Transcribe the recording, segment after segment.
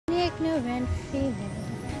ignorant female.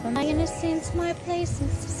 For my innocence, my place in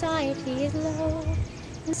society is low,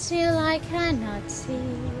 and still I cannot see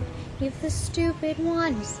if the stupid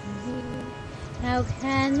one is me. How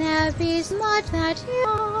can there be so much that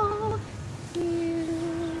you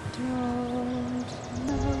don't know?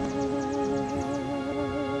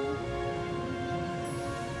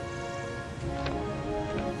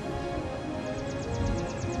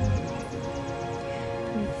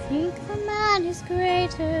 You think the man is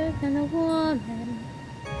greater than the woman.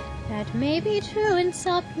 That may be true in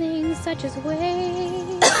something such as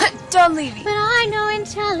weight. Don't leave me. But I know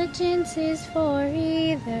intelligence is for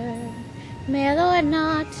either male or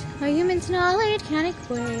not. A human's knowledge can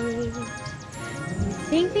equate. You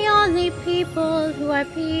think the only people who are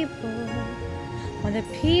people are the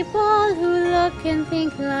people who look and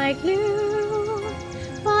think like you.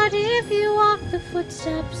 But if you walk the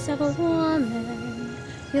footsteps of a woman,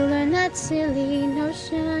 you'll learn that silly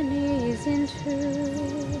notion isn't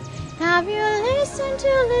true. Have you listened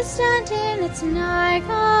to the Stanton, its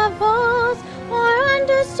Seneca voice, or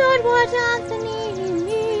understood what Anthony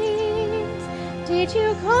means? Did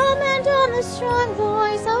you comment on the strong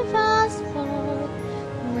voice of asphalt?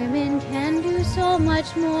 Women can do so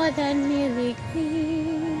much more than merely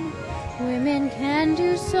clean. Women can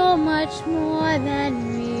do so much more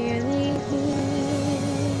than merely clean.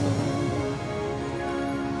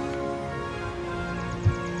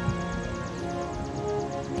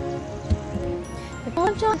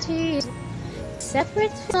 Is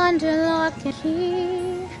separate under lock and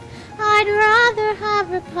key. I'd rather have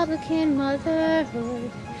Republican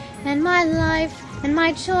motherhood, and my life and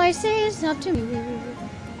my choices up to me.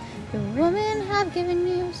 The women have given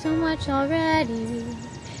you so much already.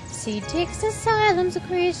 See Dick's asylums,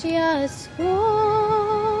 Lucretia's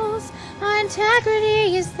schools. Our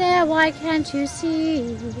integrity is there, why can't you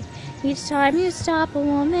see? Each time you stop a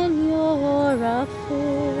woman, you're a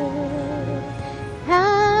fool.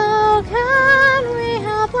 How can we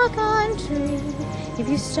help our country? If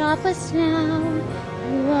you stop us now,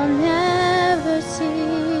 you will never see.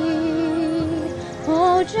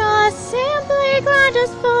 Oh, just simply grant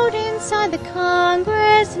us vote inside the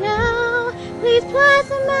Congress now. Please pass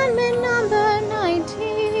Amendment number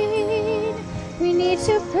 19. We need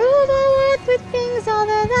to prove our worth with things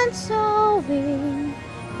other than sewing.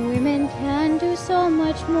 Women can do so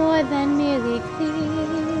much more than merely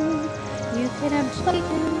clean. You can have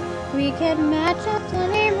chicken, we can match up to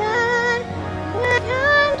any man. We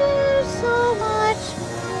can do so much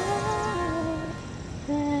more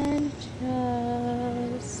than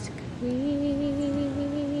just clean.